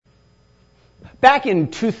Back in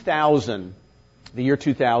 2000, the year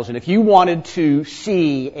 2000, if you wanted to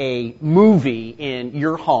see a movie in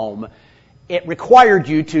your home, it required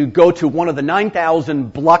you to go to one of the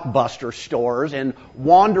 9,000 Blockbuster stores and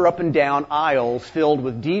wander up and down aisles filled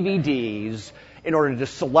with DVDs in order to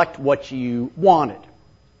select what you wanted.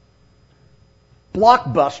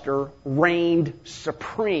 Blockbuster reigned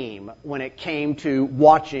supreme when it came to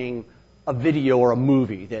watching a video or a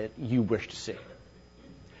movie that you wished to see.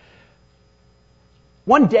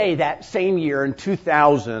 One day that same year in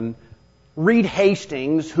 2000, Reed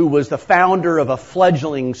Hastings, who was the founder of a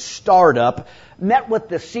fledgling startup, met with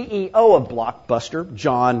the CEO of Blockbuster,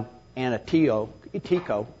 John Anatico,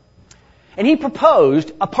 and he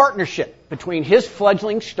proposed a partnership between his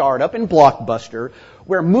fledgling startup and Blockbuster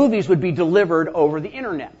where movies would be delivered over the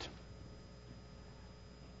internet.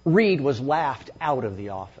 Reed was laughed out of the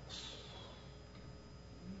office.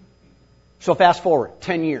 So fast forward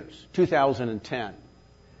 10 years, 2010.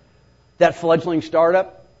 That fledgling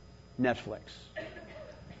startup, Netflix,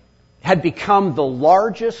 had become the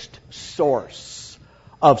largest source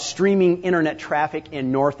of streaming internet traffic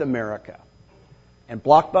in North America. And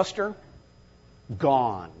Blockbuster,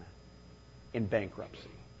 gone in bankruptcy.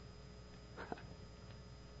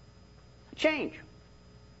 Change.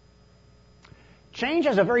 Change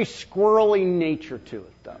has a very squirrely nature to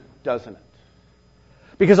it, though, doesn't it?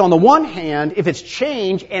 Because on the one hand, if it's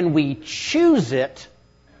change and we choose it,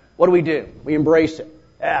 what do? We embrace it.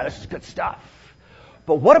 Yeah, this is good stuff.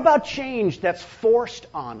 But what about change that's forced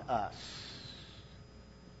on us?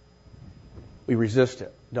 We resist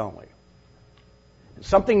it, don't we?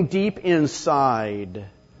 Something deep inside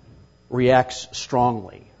reacts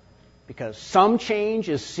strongly because some change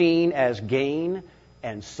is seen as gain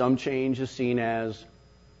and some change is seen as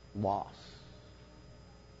loss.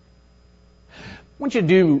 I want you to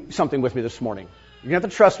do something with me this morning. You're going to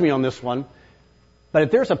have to trust me on this one. But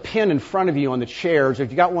if there's a pen in front of you on the chairs,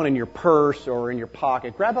 if you got one in your purse or in your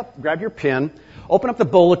pocket, grab your pen, open up the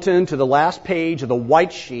bulletin to the last page of the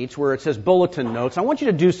white sheets where it says bulletin notes. I want you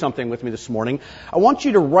to do something with me this morning. I want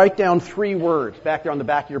you to write down 3 words back there on the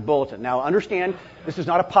back of your bulletin. Now, understand, this is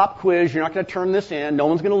not a pop quiz. You're not going to turn this in. No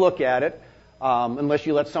one's going to look at it unless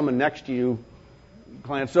you let someone next to you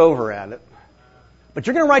glance over at it. But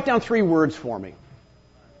you're going to write down 3 words for me.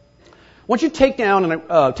 I want you to take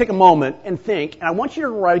a moment and think, and I want you to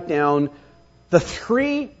write down the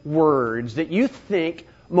 3 words that you think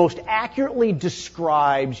most accurately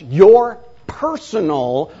describes your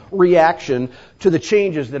personal reaction to the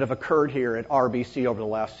changes that have occurred here at RBC over the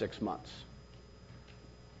last 6 months.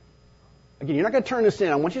 Again, you're not going to turn this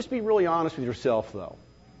in. I want you to be really honest with yourself, though.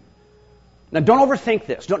 Now, don't overthink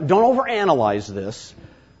this. Don't overanalyze this.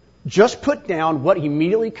 Just put down what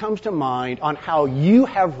immediately comes to mind on how you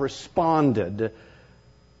have responded.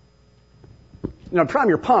 Now, prime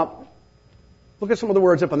your pump. Look at some of the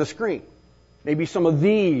words up on the screen. Maybe some of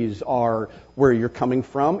these are where you're coming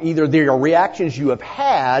from. Either they are reactions you have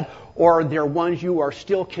had or they're ones you are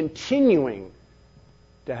still continuing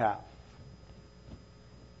to have.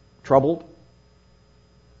 Troubled,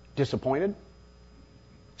 disappointed,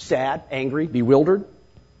 sad, angry, bewildered,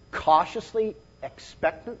 cautiously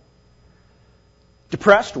expectant,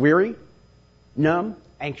 depressed, weary, numb,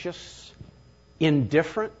 anxious,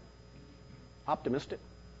 indifferent, optimistic.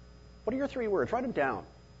 What are your 3 words? Write them down.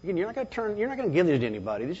 Again, you're not going to give these to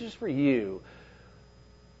anybody. This is just for you.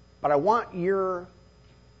 But I want your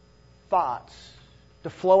thoughts to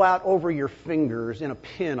flow out over your fingers in a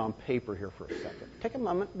pen on paper here for a second. Take a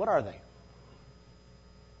moment. What are they?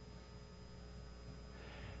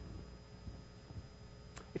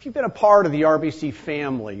 If you've been a part of the RBC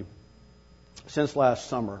family since last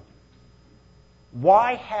summer,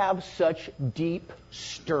 why have such deep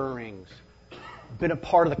stirrings been a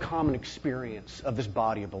part of the common experience of this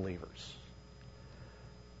body of believers?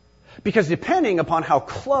 Because depending upon how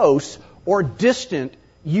close or distant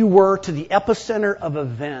you were to the epicenter of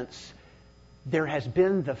events, there has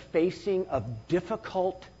been the facing of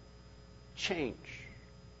difficult change.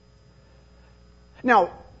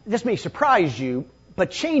 Now, this may surprise you,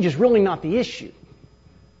 but change is really not the issue.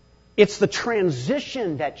 It's the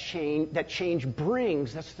transition that change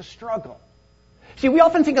brings that's the struggle. See, we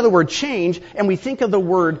often think of the word change and we think of the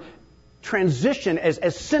word transition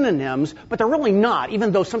as synonyms, but they're really not,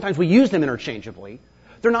 even though sometimes we use them interchangeably.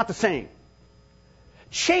 They're not the same.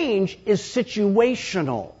 Change is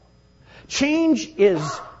situational. Change is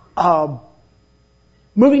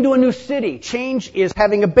moving to a new city. Change is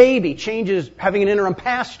having a baby. Change is having an interim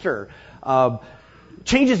pastor.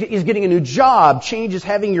 Change is getting a new job. Change is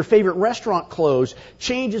having your favorite restaurant closed.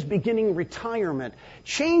 Change is beginning retirement.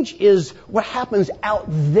 Change is what happens out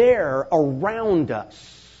there around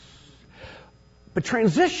us. But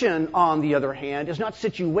transition, on the other hand, is not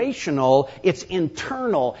situational, it's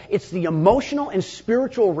internal. It's the emotional and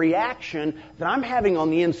spiritual reaction that I'm having on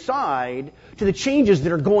the inside to the changes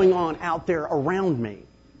that are going on out there around me.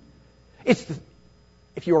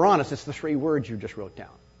 If you were honest, it's the 3 words you just wrote down.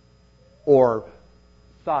 Or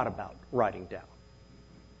thought about writing down.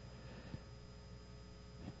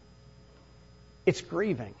 It's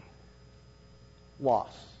grieving. Loss.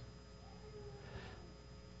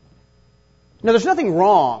 Now, there's nothing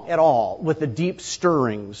wrong at all with the deep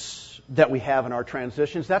stirrings that we have in our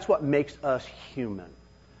transitions. That's what makes us human.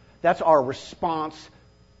 That's our response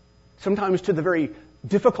sometimes to the very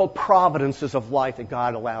difficult providences of life that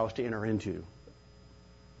God allows to enter into.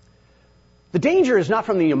 The danger is not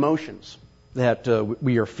from the emotions that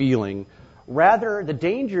we are feeling. Rather, the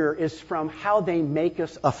danger is from how they make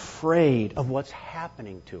us afraid of what's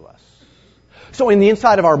happening to us. So in the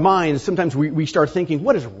inside of our minds, sometimes we start thinking,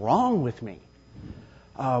 what is wrong with me?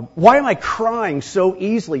 Why am I crying so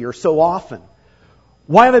easily or so often?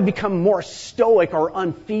 Why have I become more stoic or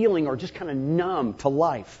unfeeling or just kind of numb to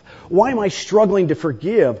life? Why am I struggling to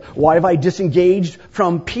forgive? Why have I disengaged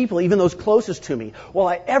from people, even those closest to me? Will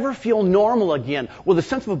I ever feel normal again? Will the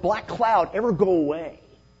sense of a black cloud ever go away?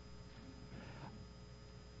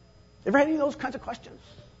 Ever had any of those kinds of questions?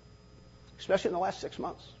 Especially in the last 6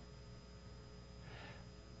 months.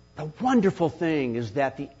 The wonderful thing is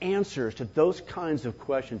that the answers to those kinds of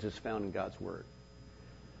questions is found in God's Word.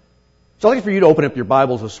 So I'd like for you to open up your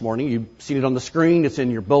Bibles this morning. You've seen it on the screen. It's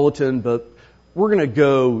in your bulletin. But we're going to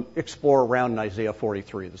go explore around in Isaiah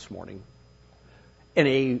 43 this morning.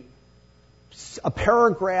 In a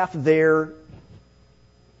paragraph there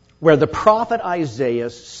where the prophet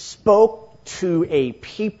Isaiah spoke to a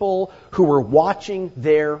people who were watching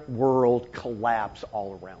their world collapse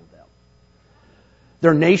all around them.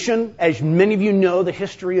 Their nation, as many of you know, the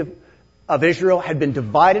history of Israel had been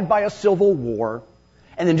divided by a civil war.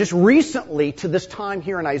 And then just recently, to this time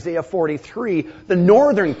here in Isaiah 43, the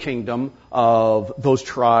northern kingdom of those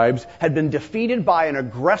tribes had been defeated by an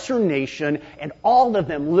aggressor nation, and all of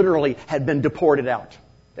them literally had been deported out.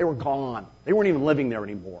 They were gone. They weren't even living there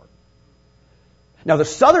anymore. Now the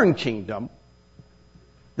southern kingdom,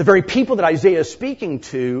 the very people that Isaiah is speaking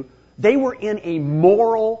to, they were in a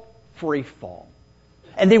moral free fall.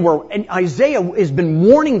 And Isaiah has been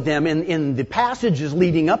warning them in the passages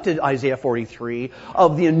leading up to Isaiah 43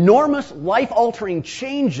 of the enormous life-altering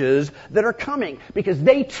changes that are coming, because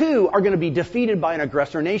they too are going to be defeated by an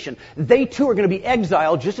aggressor nation. They too are going to be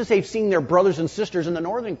exiled, just as they've seen their brothers and sisters in the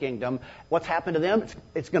northern kingdom. What's happened to them?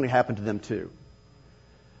 It's going to happen to them too.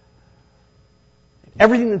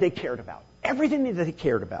 Everything that they cared about. Everything that they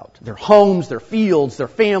cared about, their homes, their fields, their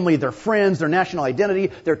family, their friends, their national identity,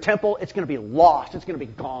 their temple, it's going to be lost. It's going to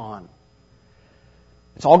be gone.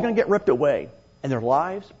 It's all going to get ripped away. And their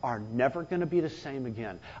lives are never going to be the same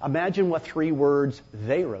again. Imagine what 3 words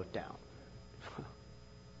they wrote down.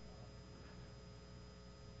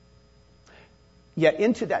 Yet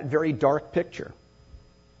into that very dark picture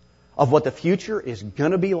of what the future is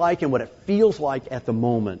going to be like and what it feels like at the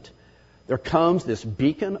moment, there comes this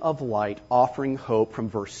beacon of light offering hope from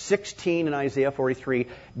verse 16 in Isaiah 43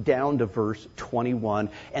 down to verse 21.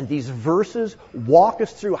 And these verses walk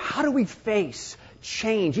us through how do we face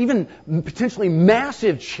change, even potentially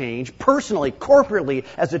massive change, personally, corporately,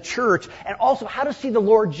 as a church, and also how to see the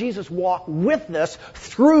Lord Jesus walk with us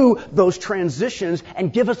through those transitions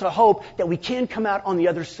and give us a hope that we can come out on the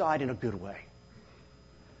other side in a good way.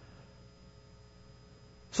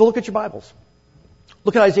 So look at your Bibles.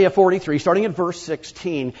 Look at Isaiah 43, starting at verse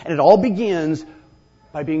 16, and it all begins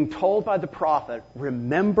by being told by the prophet,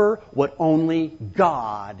 remember what only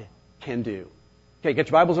God can do. Okay, get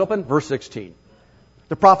your Bibles open. Verse 16.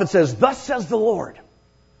 The prophet says, thus says the Lord,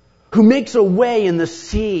 who makes a way in the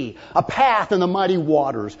sea, a path in the mighty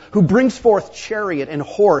waters, who brings forth chariot and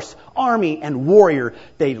horse, army and warrior.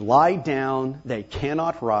 They lie down, they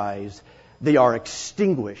cannot rise. They are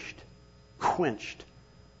extinguished, quenched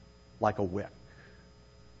like a wick.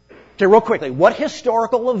 Okay, real quickly, what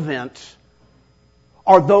historical event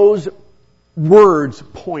are those words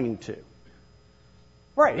pointing to?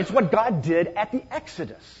 Right, it's what God did at the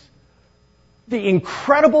Exodus. The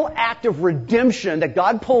incredible act of redemption that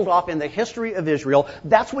God pulled off in the history of Israel,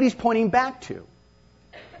 that's what he's pointing back to.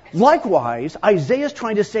 Likewise, Isaiah is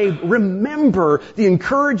trying to say, remember the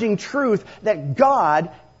encouraging truth that God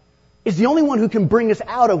is the only one who can bring us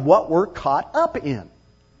out of what we're caught up in.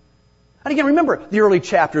 And again, remember the early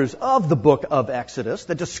chapters of the book of Exodus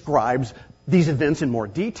that describes these events in more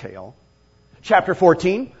detail. Chapter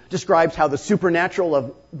 14 describes how the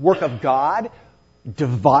supernatural work of God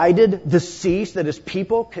divided the sea so that his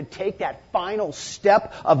people could take that final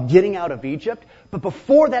step of getting out of Egypt. But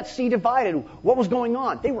before that sea divided, what was going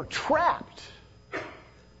on? They were trapped.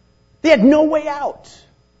 They had no way out.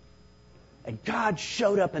 And God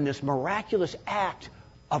showed up in this miraculous act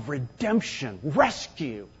of redemption,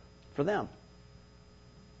 rescue for them.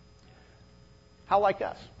 How like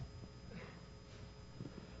us?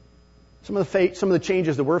 Some of the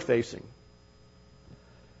changes that we're facing.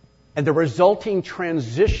 And the resulting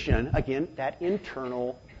transition, again, that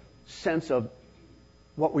internal sense of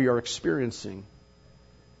what we are experiencing.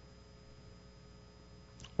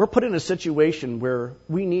 We're put in a situation where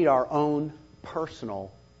we need our own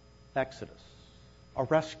personal exodus, a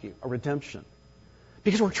rescue, a redemption.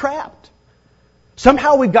 Because we're trapped.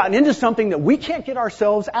 Somehow we've gotten into something that we can't get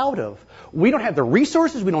ourselves out of. We don't have the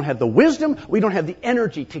resources, we don't have the wisdom, we don't have the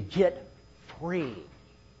energy to get free.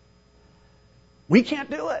 We can't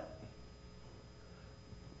do it.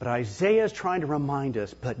 But Isaiah is trying to remind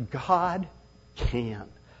us, but God can.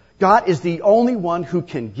 God is the only one who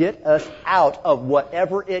can get us out of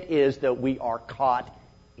whatever it is that we are caught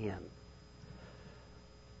in.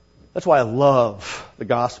 That's why I love the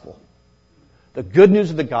gospel. The good news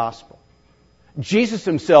of the gospel. Jesus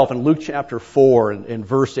himself in Luke chapter 4 and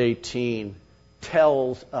verse 18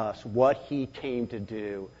 tells us what he came to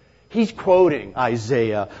do. He's quoting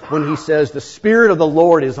Isaiah when he says, the Spirit of the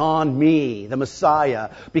Lord is on me, the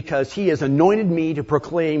Messiah, because he has anointed me to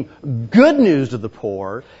proclaim good news to the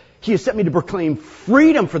poor. He has sent me to proclaim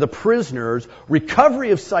freedom for the prisoners,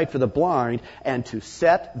 recovery of sight for the blind, and to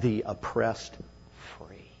set the oppressed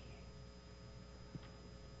free.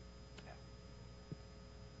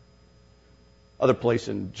 Other place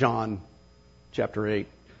in John chapter 8,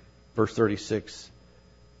 verse 36.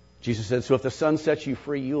 Jesus said, so if the Son sets you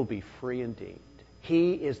free, you'll be free indeed.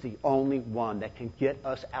 He is the only one that can get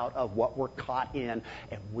us out of what we're caught in,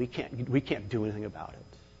 and we can't do anything about it.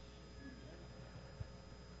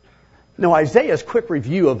 Now, Isaiah's quick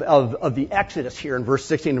review of the Exodus here in verse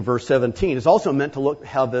 16 and verse 17 is also meant to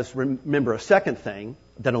have us remember a second thing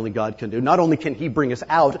that only God can do. Not only can he bring us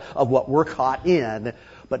out of what we're caught in,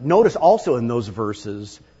 but notice also in those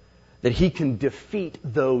verses that he can defeat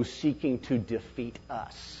those seeking to defeat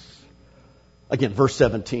us. Again, verse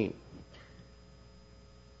 17.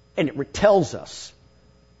 And it tells us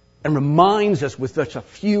and reminds us with such a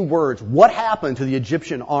few words what happened to the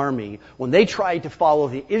Egyptian army when they tried to follow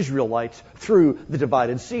the Israelites through the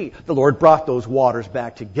divided sea. The Lord brought those waters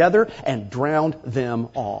back together and drowned them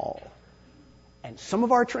all. And some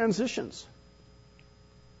of our transitions,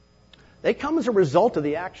 they come as a result of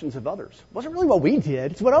the actions of others. It wasn't really what we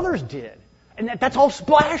did, it's what others did. And that's all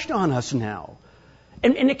splashed on us now.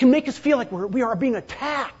 And it can make us feel like we are being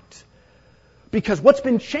attacked because what's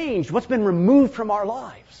been changed, what's been removed from our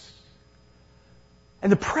lives.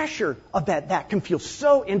 And the pressure of that can feel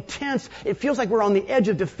so intense. It feels like we're on the edge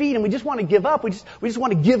of defeat and we just want to give up. We just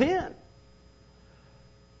want to give in.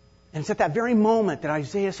 And it's at that very moment that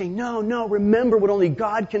Isaiah is saying, no, remember what only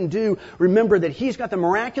God can do. Remember that he's got the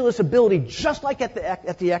miraculous ability, just like at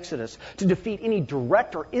the Exodus, to defeat any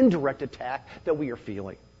direct or indirect attack that we are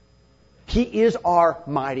feeling. He is our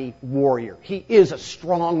mighty warrior. He is a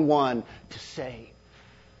strong one to save.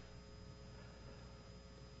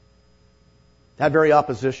 That very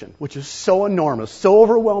opposition, which is so enormous, so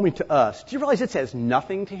overwhelming to us, do you realize it says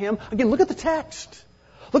nothing to him? Again, look at the text.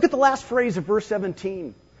 Look at the last phrase of verse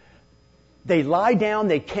 17. They lie down,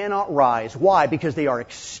 they cannot rise. Why? Because they are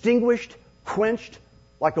extinguished, quenched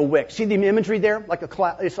like a wick. See the imagery there?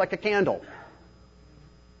 It's like a candle.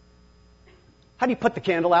 How do you put the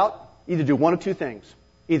candle out? Either do one of two things.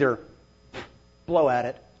 Either blow at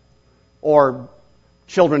it, or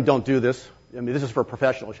children don't do this. I mean, this is for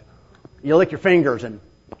professionals. You lick your fingers and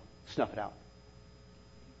snuff it out.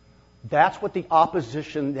 That's what the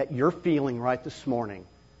opposition that you're feeling right this morning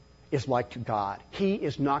is like to God. He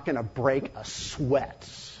is not going to break a sweat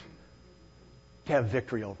to have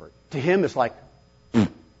victory over it. To him, it's like,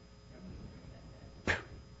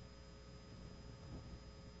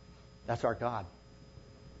 that's our God.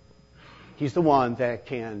 He's the one that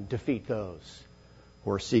can defeat those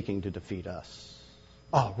who are seeking to defeat us.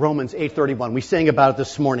 Oh, Romans 8:31. We sang about it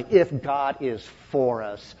this morning. If God is for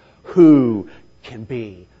us, who can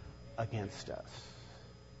be against us?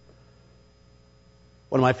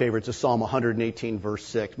 One of my favorites is Psalm 118, verse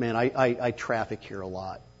 6. Man, I traffic here a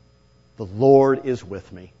lot. The Lord is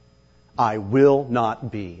with me. I will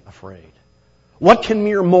not be afraid. What can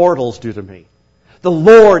mere mortals do to me? The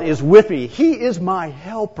Lord is with me. He is my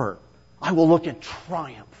helper. I will look in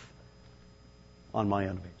triumph on my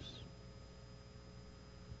enemies.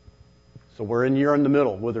 So you're in the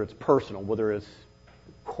middle, whether it's personal, whether it's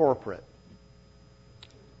corporate,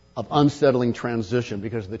 of unsettling transition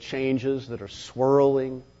because of the changes that are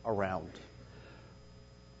swirling around.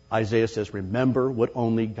 Isaiah says, remember what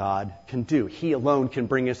only God can do. He alone can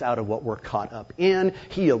bring us out of what we're caught up in.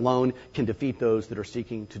 He alone can defeat those that are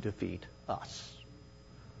seeking to defeat us.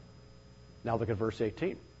 Now look at verse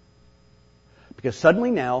 18. Because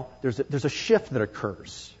suddenly now there's a shift that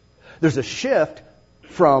occurs. There's a shift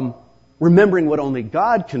from remembering what only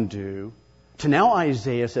God can do to now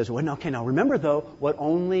Isaiah says, well, okay, now remember though what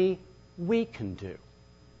only we can do.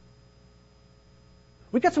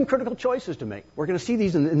 We've got some critical choices to make. We're going to see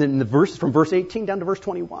these in the verse from verse 18 down to verse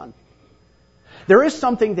 21. There is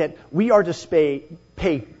something that we are to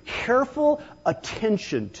pay careful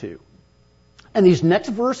attention to. And these next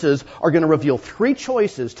verses are going to reveal 3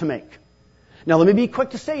 choices to make. Now let me be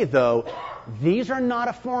quick to say though, these are not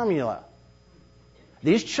a formula.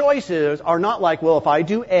 These choices are not like, well, if I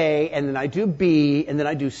do A and then I do B and then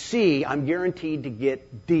I do C, I'm guaranteed to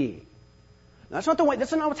get D. That's not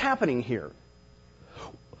what's happening here.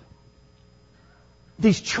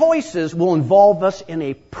 These choices will involve us in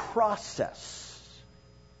a process.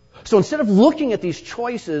 So instead of looking at these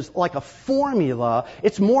choices like a formula,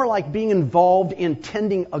 it's more like being involved in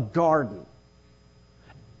tending a garden.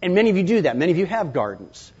 And many of you do that. Many of you have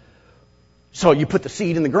gardens. So you put the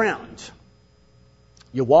seed in the ground.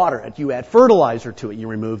 You water it. You add fertilizer to it. You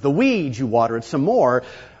remove the weeds. You water it some more.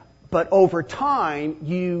 But over time,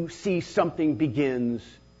 you see something begins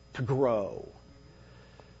to grow.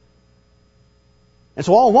 And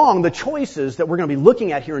so all along, the choices that we're going to be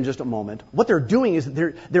looking at here in just a moment, what they're doing is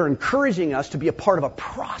they're encouraging us to be a part of a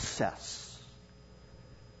process.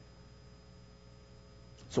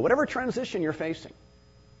 So whatever transition you're facing,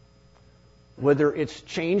 whether it's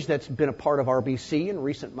change that's been a part of RBC in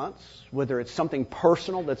recent months, whether it's something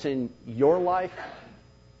personal that's in your life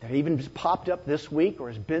that even just popped up this week or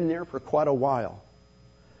has been there for quite a while.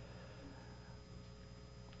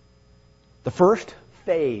 The first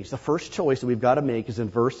phase, the first choice that we've got to make is in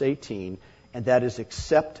verse 18, and that is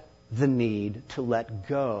accept the need to let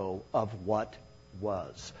go of what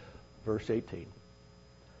was. Verse 18.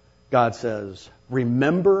 God says,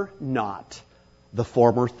 remember not the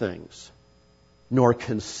former things, nor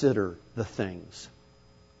consider the things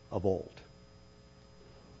of old.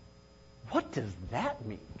 What does that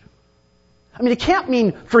mean? I mean, it can't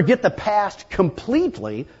mean forget the past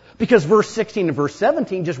completely, because verse 16 and verse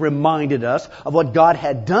 17 just reminded us of what God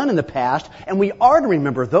had done in the past, and we are to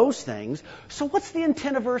remember those things. So what's the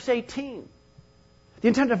intent of verse 18? The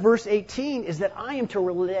intent of verse 18 is that I am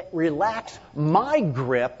to relax my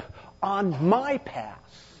grip on my past.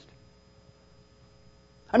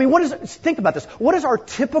 I mean, think about this. What is our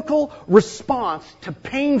typical response to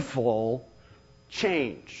painful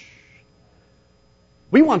change?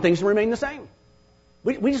 We want things to remain the same.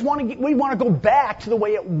 We just want to go back to the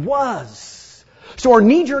way it was. So our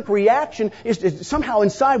knee-jerk reaction is somehow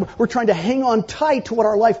inside we're trying to hang on tight to what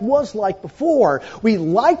our life was like before. We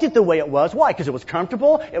liked it the way it was. Why? Because it was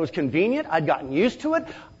comfortable, it was convenient, I'd gotten used to it.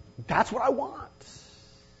 That's what I want.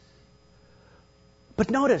 But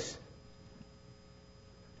notice,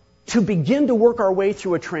 to begin to work our way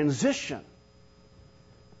through a transition,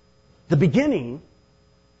 the beginning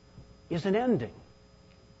is an ending.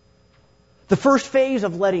 The first phase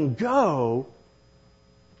of letting go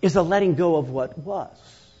is a letting go of what was.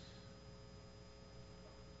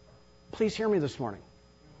 Please hear me this morning.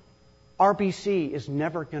 RBC is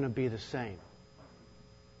never going to be the same.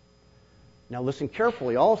 Now listen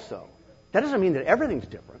carefully also. That doesn't mean that everything's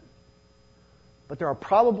different. But there are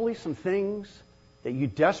probably some things that you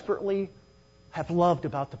desperately have loved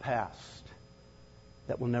about the past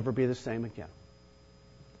that will never be the same again.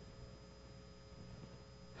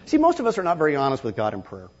 See, most of us are not very honest with God in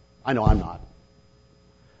prayer. I know I'm not.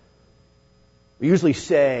 We usually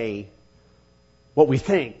say what we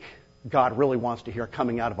think God really wants to hear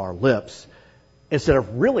coming out of our lips instead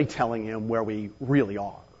of really telling Him where we really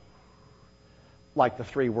are. Like the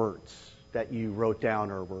 3 words that you wrote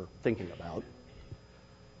down or were thinking about.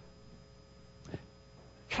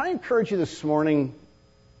 Can I encourage you this morning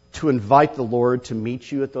to invite the Lord to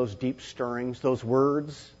meet you at those deep stirrings, those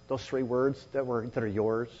words, those 3 words that are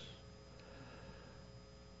yours?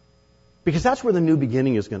 Because that's where the new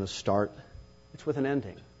beginning is going to start. It's with an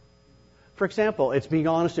ending. For example, it's being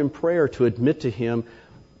honest in prayer to admit to Him,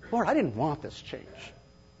 Lord, I didn't want this change.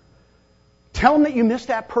 Tell them that you miss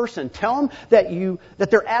that person. Tell them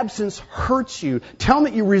that their absence hurts you. Tell them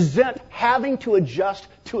that you resent having to adjust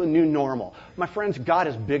to a new normal. My friends, God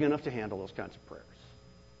is big enough to handle those kinds of prayers.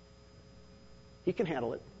 He can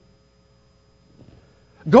handle it.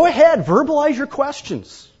 Go ahead, verbalize your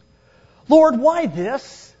questions. Lord, why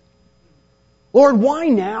this? Lord, why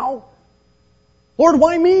now? Lord,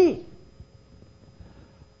 why me?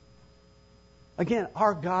 Again,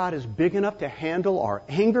 our God is big enough to handle our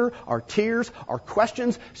anger, our tears, our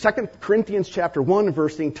questions. 2 Corinthians chapter 1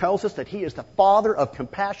 verse 13 tells us that He is the Father of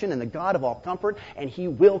compassion and the God of all comfort, and He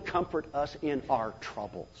will comfort us in our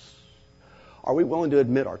troubles. Are we willing to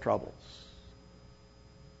admit our troubles?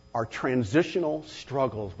 Our transitional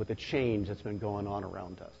struggles with the change that's been going on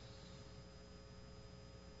around us.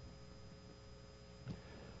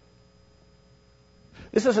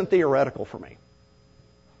 This isn't theoretical for me.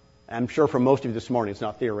 I'm sure for most of you this morning, it's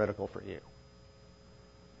not theoretical for you.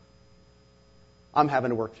 I'm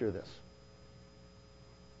having to work through this.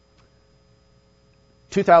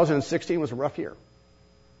 2016 was a rough year.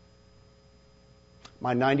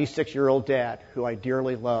 My 96-year-old dad, who I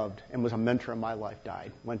dearly loved and was a mentor in my life,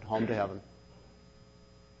 died, went home to heaven.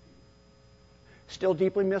 Still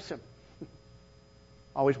deeply miss him.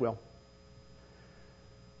 Always will.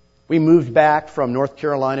 We moved back from North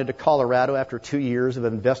Carolina to Colorado after 2 years of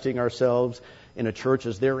investing ourselves in a church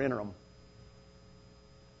as their interim.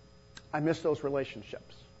 I miss those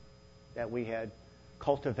relationships that we had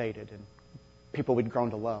cultivated and people we'd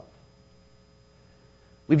grown to love.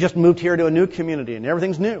 We've just moved here to a new community and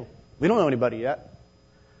everything's new. We don't know anybody yet.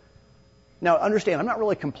 Now, understand, I'm not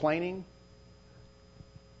really complaining,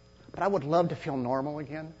 but I would love to feel normal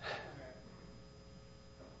again.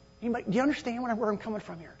 Do you understand where I'm coming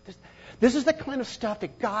from here? This is the kind of stuff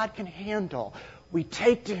that God can handle. We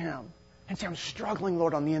take to Him and say, I'm struggling,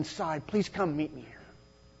 Lord, on the inside. Please come meet me here.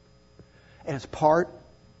 And it's part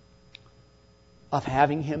of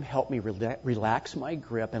having Him help me relax my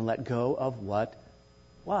grip and let go of what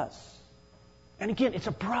was. And again, it's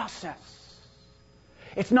a process.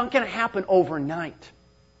 It's not going to happen overnight.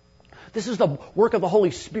 This is the work of the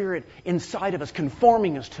Holy Spirit inside of us,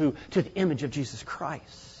 conforming us to the image of Jesus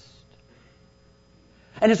Christ.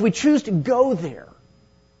 And as we choose to go there,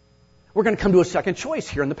 we're going to come to a second choice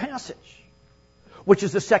here in the passage, which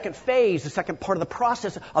is the second phase, the second part of the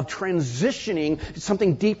process of transitioning to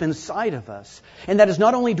something deep inside of us. And that is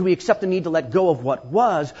not only do we accept the need to let go of what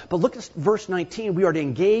was, but look at verse 19. We are to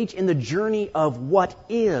engage in the journey of what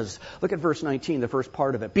is. Look at verse 19, the first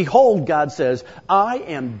part of it. Behold, God says, I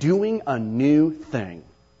am doing a new thing.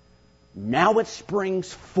 Now it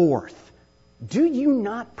springs forth. Do you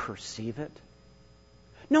not perceive it?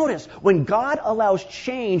 Notice, when God allows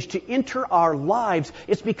change to enter our lives,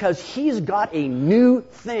 it's because He's got a new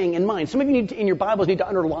thing in mind. Some of you in your Bibles need to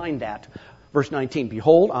underline that. Verse 19,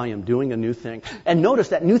 behold, I am doing a new thing. And notice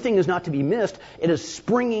that new thing is not to be missed. It is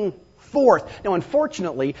springing forth. Now,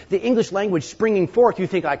 unfortunately, the English language springing forth, you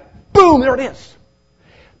think like, boom, there it is.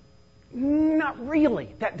 Not really.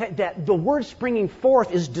 That the word springing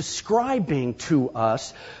forth is describing to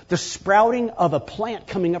us the sprouting of a plant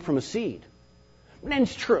coming up from a seed. And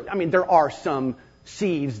it's true. I mean, there are some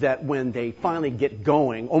seeds that when they finally get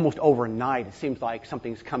going, almost overnight, it seems like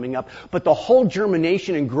something's coming up. But the whole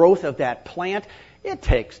germination and growth of that plant, it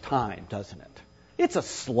takes time, doesn't it? It's a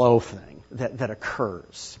slow thing that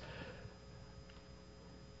occurs.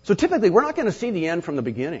 So typically, we're not going to see the end from the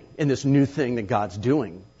beginning in this new thing that God's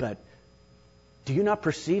doing. But do you not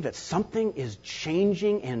perceive it? Something is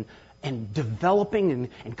changing and developing,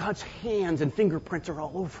 and God's hands and fingerprints are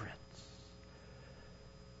all over it.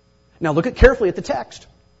 Now look carefully at the text.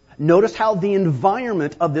 Notice how the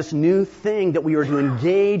environment of this new thing that we are to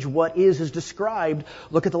engage what is described.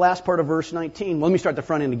 Look at the last part of verse 19. Well, let me start the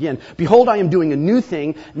front end again. Behold, I am doing a new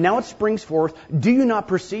thing. Now it springs forth. Do you not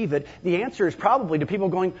perceive it? The answer is probably to people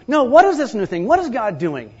going, no, what is this new thing? What is God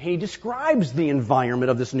doing? He describes the environment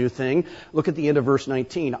of this new thing. Look at the end of verse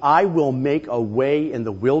 19. I will make a way in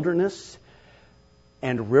the wilderness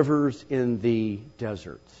and rivers in the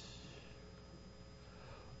deserts.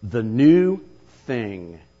 The new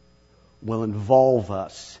thing will involve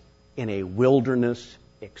us in a wilderness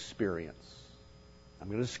experience. I'm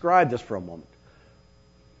going to describe this for a moment.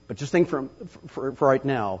 But just think for right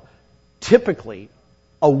now, typically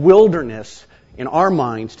a wilderness in our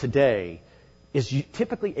minds today is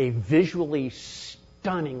typically a visually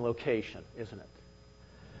stunning location, isn't it?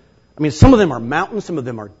 I mean, some of them are mountains, some of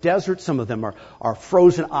them are deserts, some of them are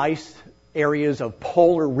frozen ice areas of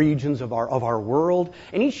polar regions of our world.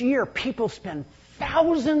 And each year, people spend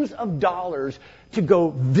thousands of dollars to go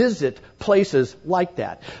visit places like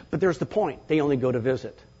that. But there's the point. They only go to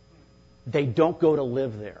visit. they don't go to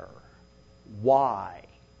live there. Why?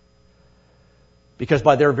 Because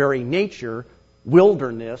by their very nature,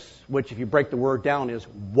 wilderness, which if you break the word down is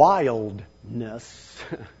wildness,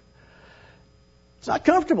 it's not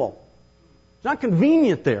comfortable. It's not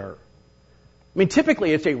convenient there. I mean,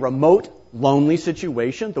 typically it's a remote, lonely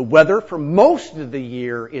situation. The weather for most of the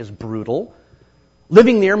year is brutal.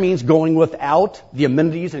 Living there means going without the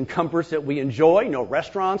amenities and comforts that we enjoy. No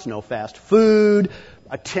restaurants, no fast food,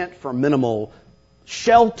 a tent for minimal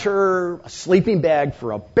shelter, a sleeping bag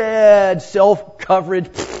for a bed, self-coverage,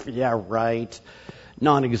 yeah, right,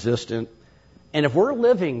 non-existent. And if we're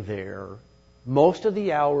living there, most of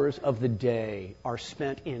the hours of the day are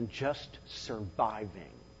spent in just surviving.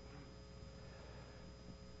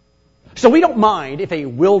 So we don't mind if a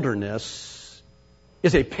wilderness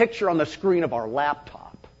is a picture on the screen of our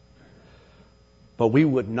laptop, but we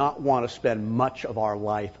would not want to spend much of our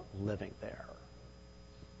life living there.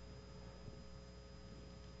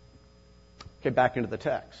 Okay, back into the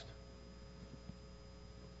text.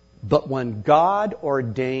 But when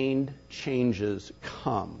God-ordained changes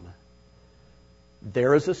come,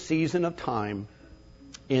 there is a season of time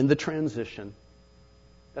in the transition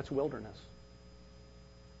that's wilderness.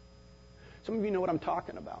 Some of you know what I'm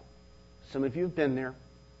talking about. Some of you have been there.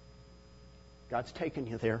 God's taken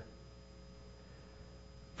you there.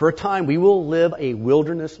 For a time, we will live a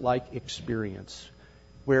wilderness-like experience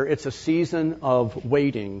where it's a season of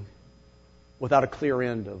waiting without a clear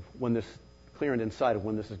end in sight of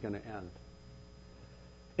when this is going to end.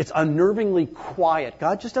 It's unnervingly quiet.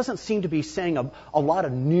 God just doesn't seem to be saying a lot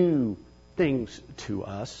of new things to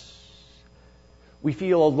us. We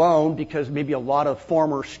feel alone because maybe a lot of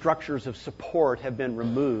former structures of support have been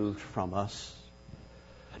removed from us.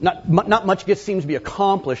 Not much seems to be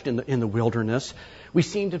accomplished in the wilderness. We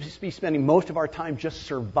seem to be spending most of our time just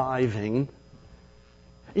surviving.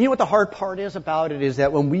 You know what the hard part is about it is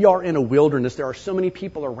that when we are in a wilderness, there are so many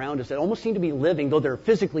people around us that almost seem to be living, though they're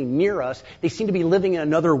physically near us, they seem to be living in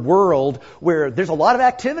another world where there's a lot of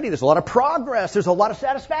activity, there's a lot of progress, there's a lot of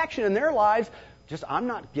satisfaction in their lives. Just, I'm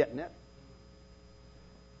not getting it.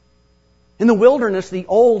 In the wilderness, the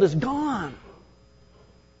old is gone.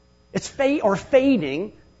 It's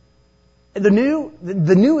fading. The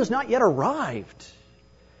new has not yet arrived.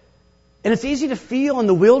 And it's easy to feel in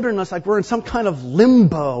the wilderness like we're in some kind of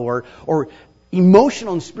limbo or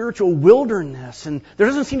emotional and spiritual wilderness. And there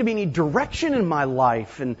doesn't seem to be any direction in my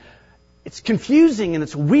life. And it's confusing and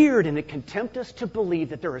it's weird and it can tempt us to believe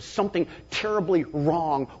that there is something terribly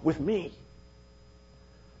wrong with me.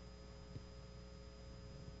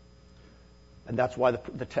 And that's why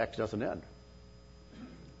the text doesn't end.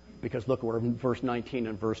 Because look where verse 19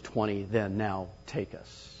 and verse 20 then now take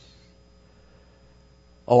us.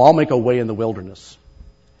 Oh, I'll make a way in the wilderness,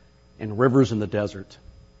 and rivers in the desert.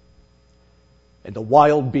 And the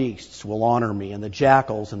wild beasts will honor me, and the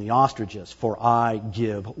jackals and the ostriches, for I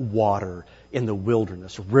give water in the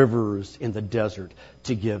wilderness, rivers in the desert,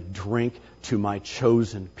 to give drink to my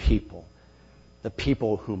chosen people, the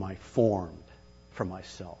people whom I formed for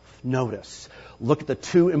myself. Notice, look at the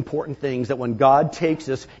two important things that when God takes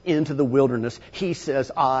us into the wilderness, He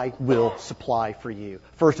says, I will supply for you.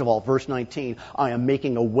 First of all, verse 19, I am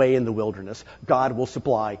making a way in the wilderness. God will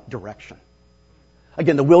supply direction.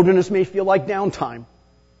 Again, the wilderness may feel like downtime,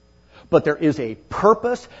 but there is a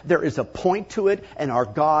purpose, there is a point to it, and our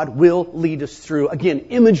God will lead us through. Again,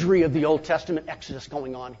 imagery of the Old Testament Exodus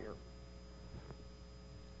going on here.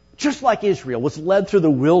 Just like Israel was led through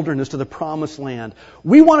the wilderness to the promised land,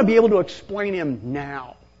 we want to be able to explain Him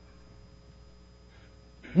now.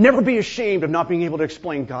 Never be ashamed of not being able to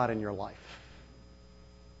explain God in your life.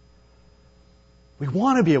 We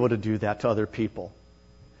want to be able to do that to other people.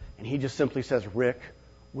 And He just simply says, Rick,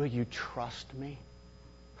 will you trust me?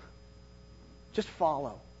 Just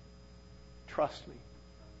follow. Trust me.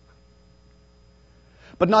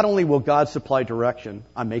 But not only will God supply direction,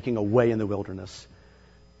 I'm making a way in the wilderness.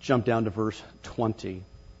 Jump down to verse 20.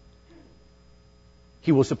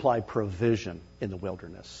 He will supply provision in the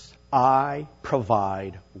wilderness. I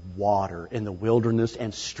provide water in the wilderness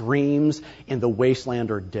and streams in the wasteland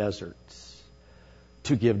or deserts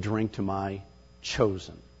to give drink to my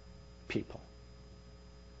chosen people.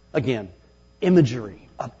 Again, imagery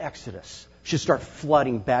of Exodus should start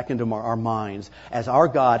flooding back into our minds as our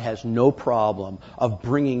God has no problem of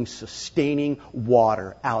bringing sustaining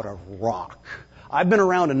water out of rock. I've been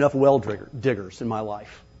around enough well diggers in my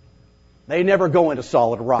life. They never go into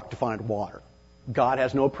solid rock to find water. God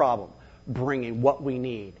has no problem bringing what we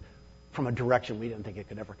need from a direction we didn't think it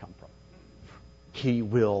could ever come from. He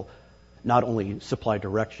will not only supply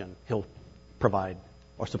direction, He'll provide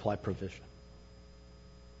or supply provision.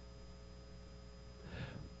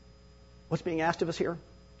 What's being asked of us here?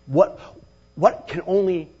 What can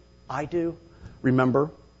only I do? Remember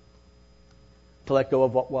to let go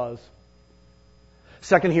of what was.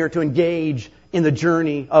 Second here, to engage in the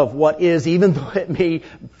journey of what is, even though it may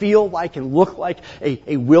feel like and look like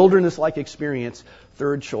a wilderness-like experience.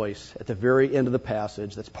 Third choice, at the very end of the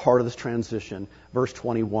passage, that's part of this transition, verse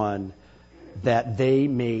 21, that they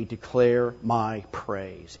may declare my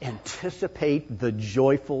praise. Anticipate the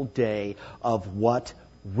joyful day of what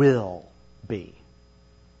will be.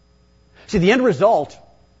 See, the end result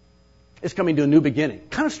is coming to a new beginning.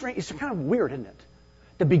 Kind of strange. It's kind of weird, isn't it?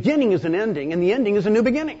 The beginning is an ending, and the ending is a new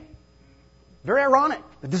beginning. Very ironic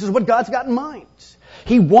that this is what God's got in mind.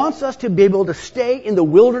 He wants us to be able to stay in the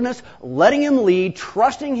wilderness, letting Him lead,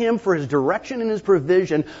 trusting Him for His direction and His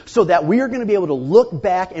provision, so that we are going to be able to look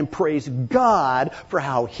back and praise God for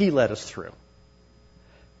how He led us through.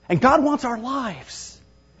 And God wants our lives,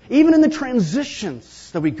 even in the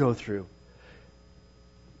transitions that we go through,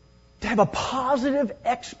 to have a positive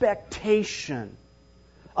expectation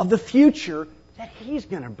of the future that He's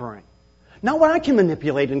going to bring. Not what I can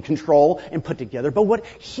manipulate and control and put together, but what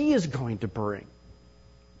He is going to bring.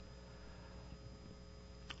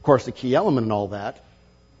 Of course, the key element in all that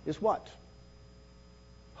is what?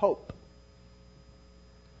 Hope.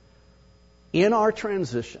 In our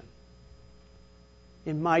transition,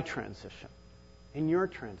 in my transition, in your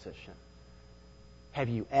transition, have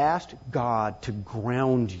you asked God to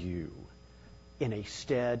ground you in a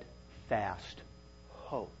steadfast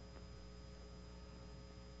hope?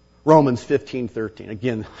 Romans 15:13.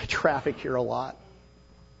 Again, I traffic here a lot.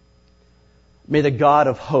 May the God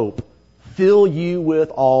of hope fill you with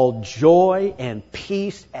all joy and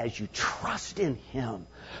peace as you trust in Him,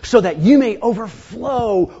 so that you may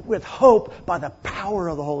overflow with hope by the power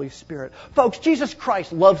of the Holy Spirit. Folks, Jesus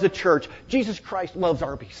Christ loves the church. Jesus Christ loves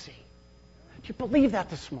RBC. Do you believe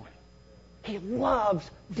that this morning? He loves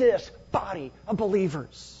this body of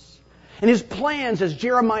believers. And His plans, as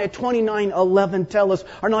Jeremiah 29:11 tell us,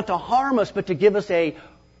 are not to harm us, but to give us a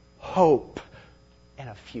hope and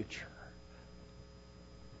a future.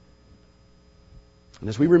 And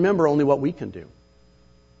as we remember only what we can do,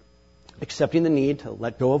 accepting the need to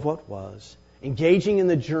let go of what was, engaging in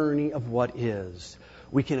the journey of what is,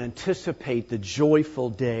 we can anticipate the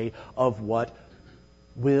joyful day of what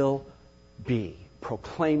will be,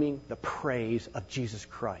 proclaiming the praise of Jesus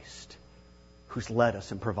Christ, who's led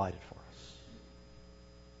us and provided for us.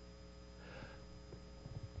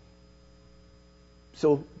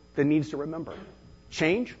 So the needs to remember.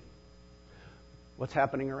 Change. What's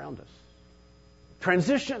happening around us?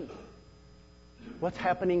 Transition. What's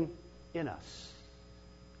happening in us?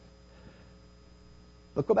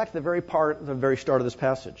 But go back to the very start of this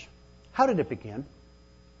passage. How did it begin?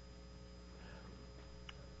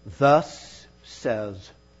 Thus says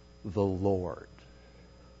the Lord.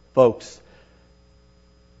 Folks,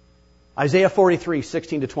 Isaiah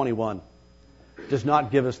 43:16-21 does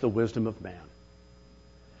not give us the wisdom of man.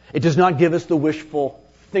 It does not give us the wishful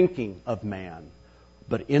thinking of man,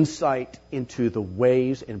 but insight into the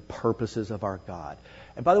ways and purposes of our God.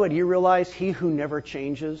 And by the way, do you realize He who never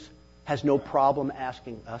changes has no problem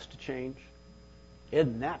asking us to change?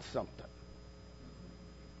 Isn't that something?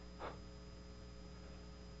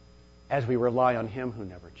 As we rely on Him who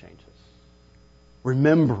never changes.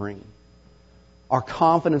 Remembering our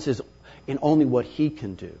confidence is in only what He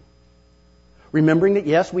can do. Remembering that,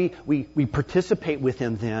 yes, we participate with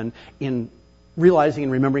Him then in realizing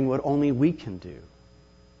and remembering what only we can do.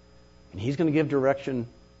 And He's going to give direction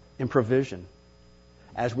and provision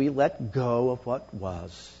as we let go of what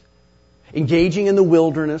was. Engaging in the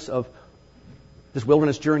wilderness of this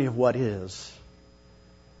wilderness journey of what is.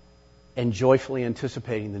 And joyfully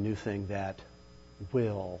anticipating the new thing that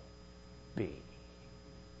will be.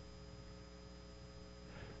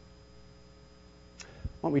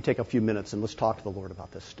 Why don't we take a few minutes and let's talk to the Lord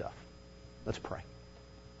about this stuff. Let's pray.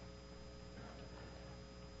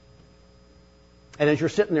 And as you're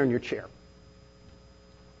sitting there in your chair,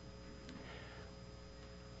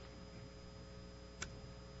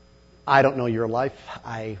 I don't know your life.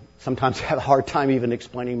 I sometimes have a hard time even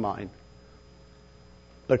explaining mine.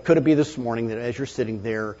 But could it be this morning that as you're sitting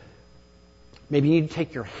there, maybe you need to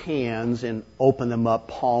take your hands and open them up,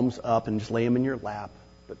 palms up, and just lay them in your lap,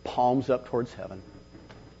 but palms up towards heaven.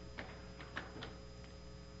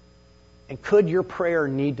 And could your prayer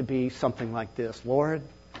need to be something like this? Lord,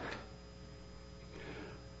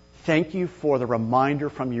 thank you for the reminder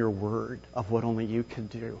from your word of what only you can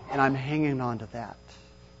do. And I'm hanging on to that.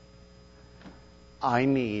 I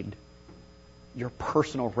need your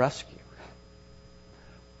personal rescue.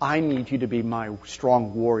 I need you to be my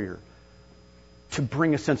strong warrior to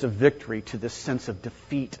bring a sense of victory to this sense of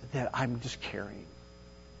defeat that I'm just carrying.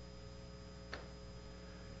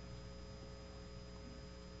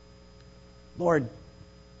 Lord,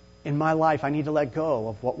 in my life, I need to let go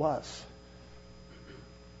of what was.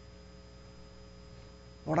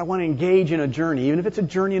 Lord, I want to engage in a journey, even if it's a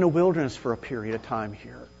journey in a wilderness for a period of time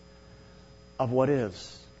here, of what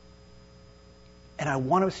is. And I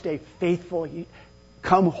want to stay faithful.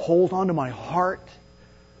 Come hold on to my heart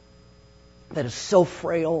that is so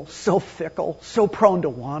frail, so fickle, so prone to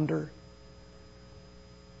wander.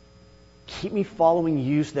 Keep me following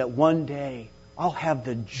you so that one day I'll have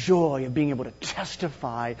the joy of being able to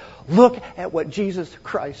testify. Look at what Jesus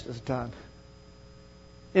Christ has done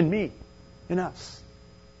in me, in us.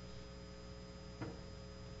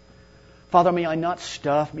 Father, may I not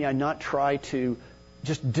stuff, may I not try to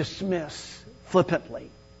just dismiss flippantly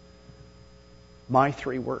my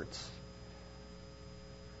 3 words,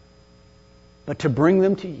 but to bring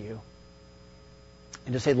them to you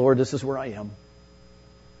and to say, Lord, this is where I am.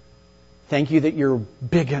 Thank you that you're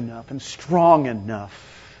big enough and strong enough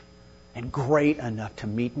and great enough to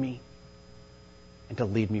meet me and to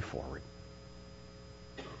lead me forward.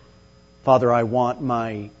 Father, I want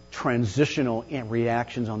my transitional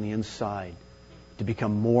reactions on the inside to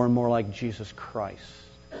become more and more like Jesus Christ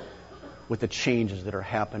with the changes that are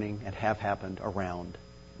happening and have happened around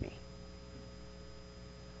me.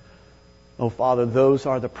 Oh, Father, those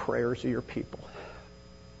are the prayers of your people.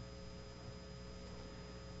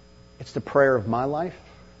 It's the prayer of my life.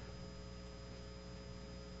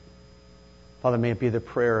 Father, may it be the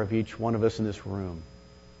prayer of each one of us in this room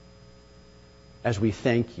as we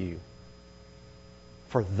thank you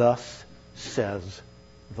for thus says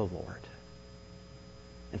the Lord.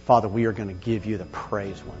 And Father, we are going to give you the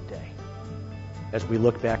praise one day as we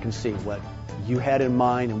look back and see what you had in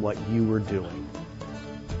mind and what you were doing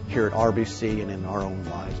here at RBC and in our own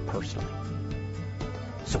lives personally.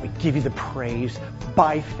 So we give you the praise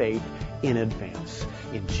by faith in advance.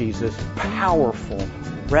 In Jesus' powerful,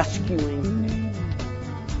 rescuing name.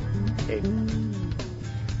 Amen.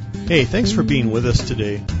 Hey, thanks for being with us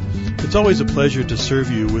today. It's always a pleasure to serve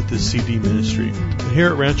you with this CD ministry. And here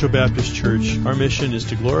at Rancho Baptist Church, our mission is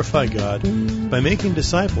to glorify God by making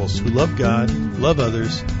disciples who love God, love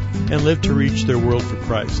others, and live to reach their world for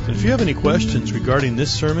Christ. And if you have any questions regarding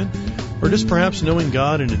this sermon, or just perhaps knowing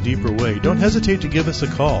God in a deeper way, don't hesitate to give us a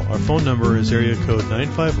call. Our phone number is area code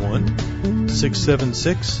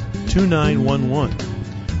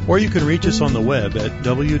 951-676-2911. Or you can reach us on the web at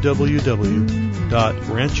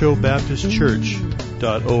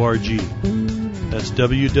www.ranchobaptistchurch.org. That's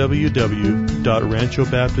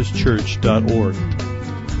www.ranchobaptistchurch.org.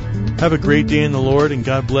 Have a great day in the Lord, and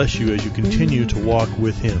God bless you as you continue to walk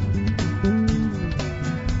with Him.